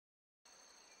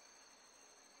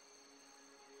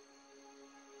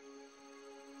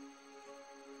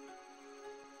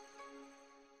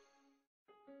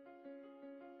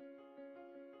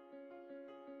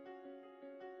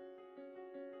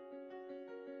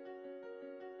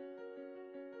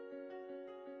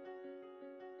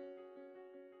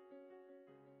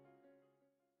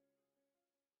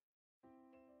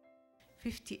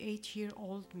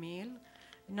58-year-old male,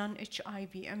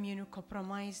 non-HIV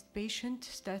immunocompromised patient,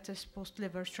 status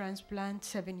post-liver transplant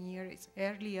 7 years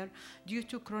earlier due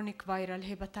to chronic viral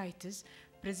hepatitis,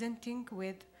 presenting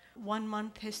with 1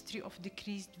 month history of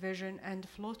decreased vision and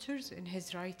floaters in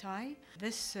his right eye.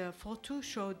 This photo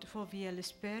showed foveal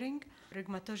sparing,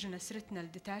 rhegamtogenous retinal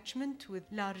detachment with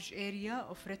large area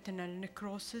of retinal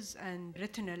necrosis and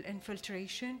retinal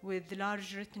infiltration with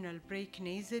large retinal break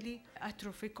nasally,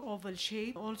 atrophic oval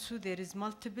shape. Also there is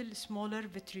multiple smaller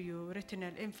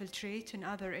vitreoretinal infiltrate in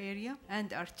other area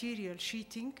and arterial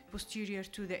sheeting posterior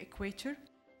to the equator.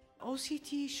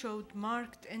 OCT showed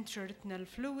marked intraretinal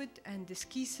fluid and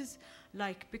schisis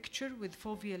like picture with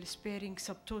foveal sparing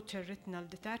subtotal retinal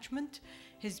detachment.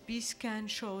 His B-scan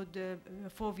showed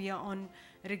fovea on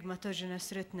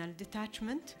rhegamtogenous retinal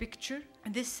detachment picture.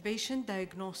 This patient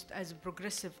diagnosed as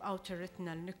progressive outer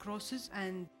retinal necrosis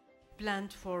and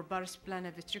planned for Barrett's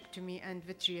plana vitrectomy and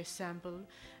vitreous sample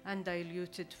and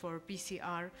diluted for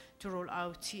PCR to rule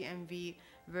out CMV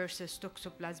versus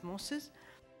toxoplasmosis.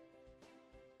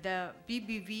 The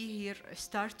BBV here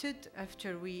started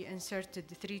after we inserted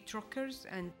the 3 trocars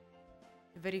and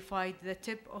verified the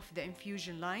tip of the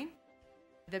infusion line.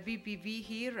 The BBV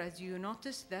here, as you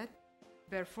notice, that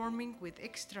performing with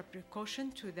extra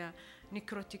precaution to the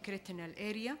necrotic retinal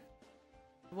area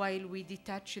while we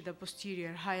detach the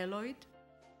posterior hyaloid.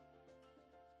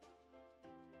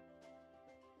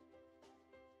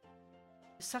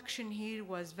 Suction here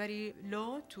was very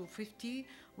low to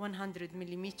 50-100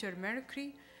 millimeter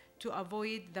mercury to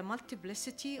avoid the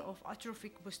multiplicity of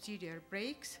atrophic posterior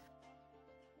breaks.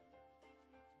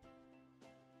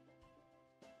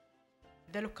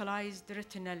 The localized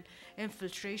retinal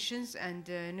infiltrations and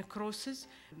necrosis,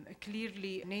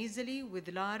 clearly nasally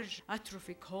with large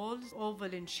atrophic holes,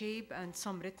 oval in shape and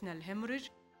some retinal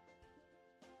hemorrhage.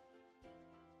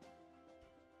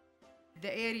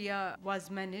 The area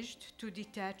was managed to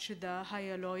detach the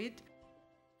hyaloid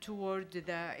toward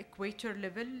the equator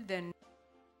level, then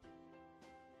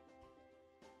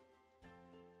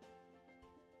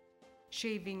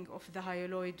shaving of the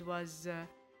hyaloid was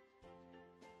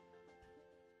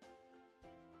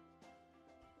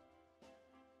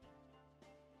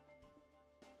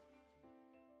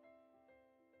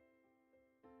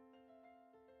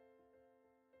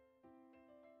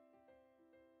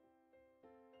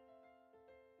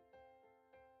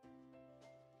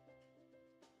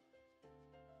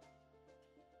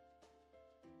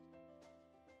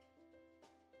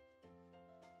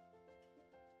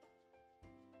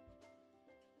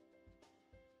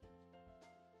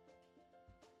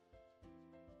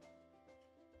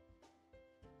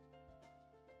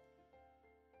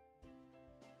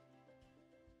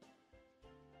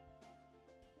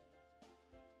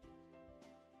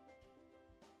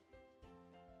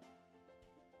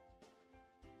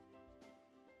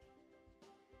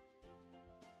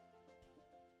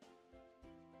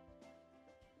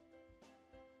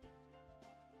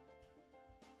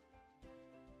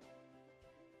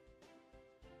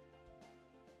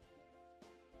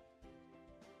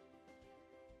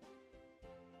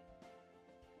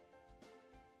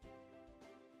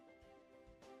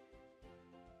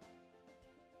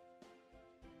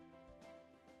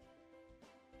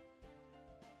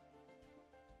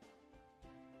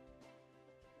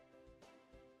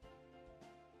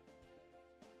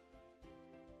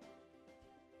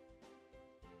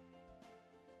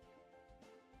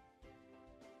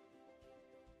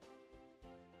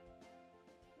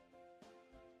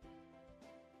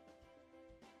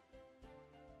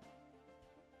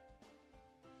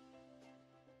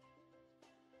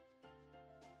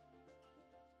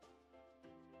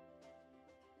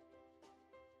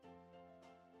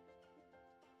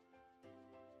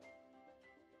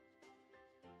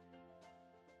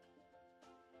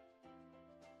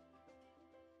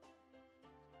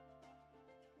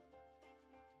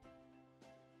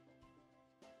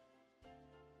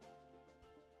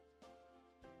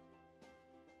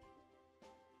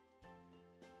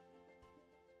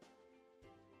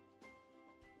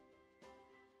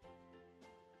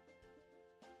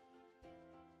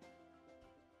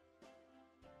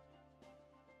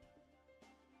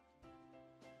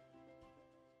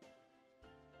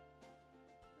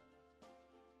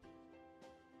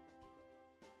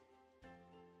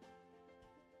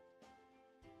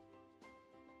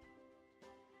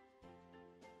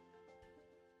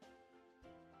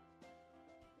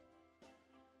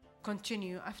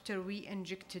continue after we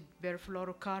injected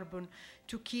perfluorocarbon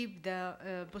to keep the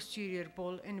posterior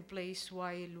ball in place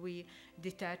while we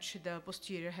detach the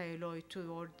posterior hyaloid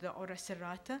toward the ora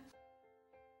serrata.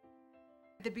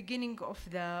 At the beginning of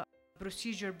the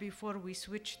procedure before we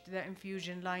switched the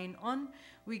infusion line on.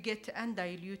 We get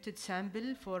undiluted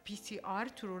sample for PCR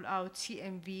to rule out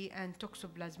CMV and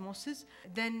toxoplasmosis.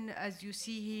 Then, as you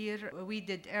see here, we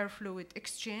did air fluid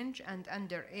exchange, and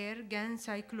under air,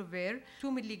 ganciclovir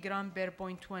 2 mg per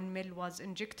 0.1 ml was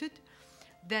injected.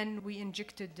 Then we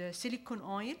injected silicone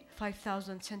oil,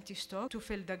 5,000 centistock, to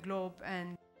fill the globe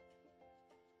and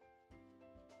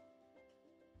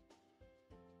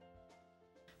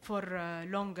for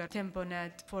longer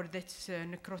tamponade for this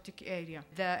necrotic area.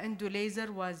 The endo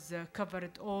laser was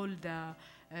covered all the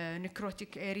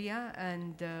necrotic area,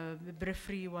 and the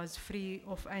periphery was free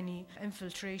of any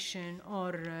infiltration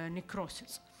or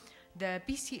necrosis. The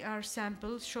PCR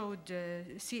sample showed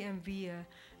CMV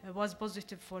was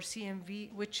positive for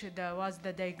CMV, which was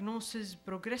the diagnosis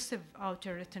progressive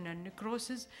outer retinal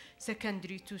necrosis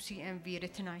secondary to CMV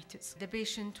retinitis. The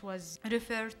patient was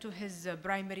referred to his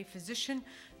primary physician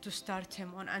to start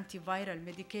him on antiviral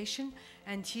medication,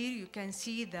 and here you can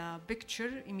see the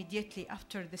picture immediately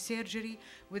after the surgery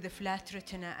with a flat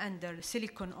retina under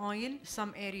silicone oil,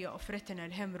 some area of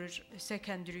retinal hemorrhage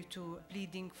secondary to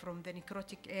bleeding from the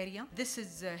necrotic area. This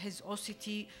is his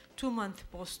OCT 2 months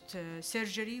post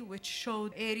surgery, which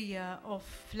showed area of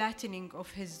flattening of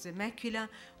his macula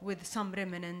with some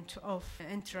remnant of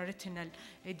intraretinal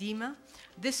edema.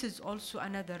 This is also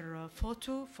another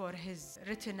photo for his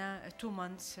retina 2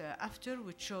 months after,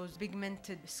 which shows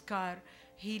pigmented scar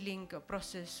healing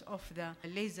process of the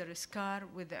laser scar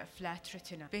with a flat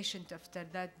retina. Patient after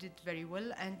that did very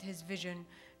well, and his vision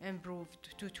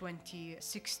improved to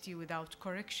 20/60 without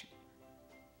correction.